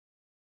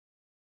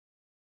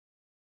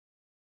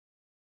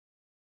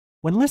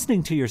When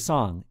listening to your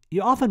song,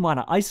 you often want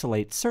to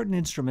isolate certain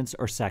instruments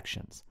or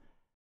sections.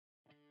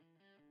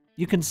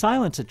 You can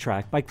silence a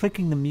track by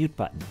clicking the mute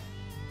button.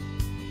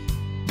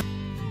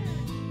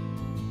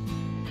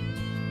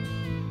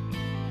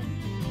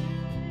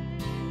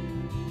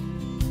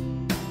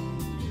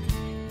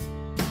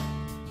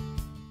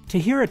 To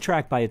hear a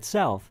track by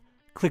itself,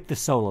 click the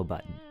solo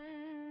button.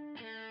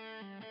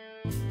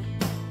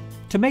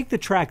 To make the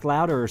track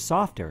louder or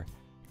softer,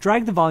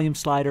 drag the volume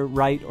slider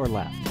right or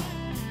left.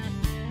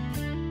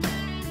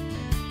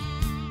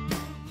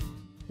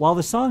 While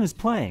the song is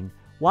playing,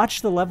 watch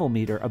the level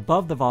meter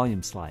above the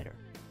volume slider.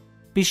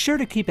 Be sure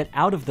to keep it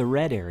out of the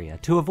red area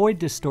to avoid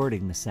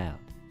distorting the sound.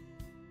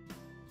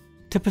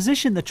 To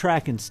position the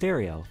track in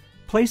stereo,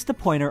 place the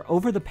pointer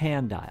over the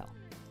pan dial.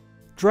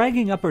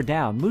 Dragging up or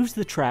down moves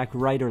the track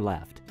right or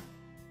left.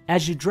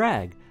 As you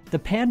drag, the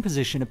pan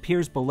position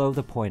appears below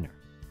the pointer.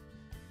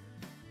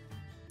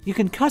 You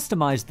can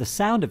customize the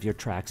sound of your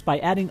tracks by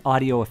adding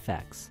audio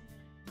effects.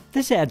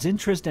 This adds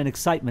interest and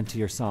excitement to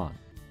your song.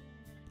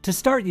 To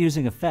start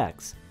using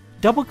effects,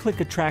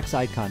 double-click a track's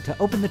icon to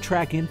open the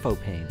track info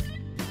pane,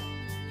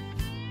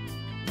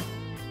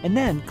 and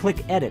then click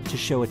Edit to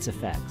show its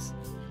effects.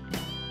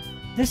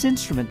 This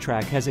instrument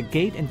track has a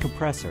gate and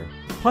compressor,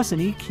 plus an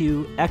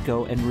EQ,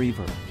 echo, and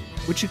reverb,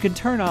 which you can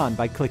turn on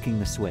by clicking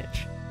the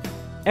switch.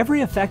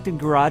 Every effect in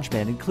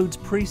GarageBand includes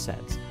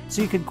presets,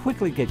 so you can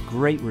quickly get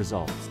great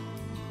results.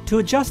 To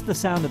adjust the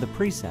sound of the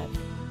preset,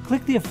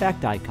 click the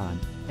effect icon,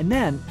 and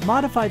then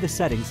modify the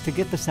settings to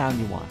get the sound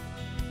you want.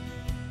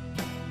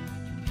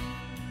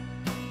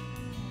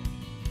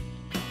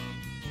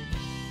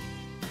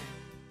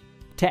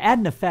 To add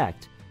an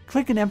effect,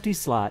 click an empty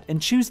slot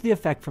and choose the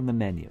effect from the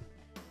menu.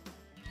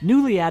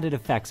 Newly added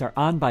effects are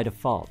on by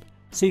default,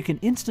 so you can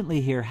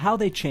instantly hear how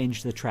they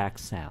change the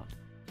track's sound.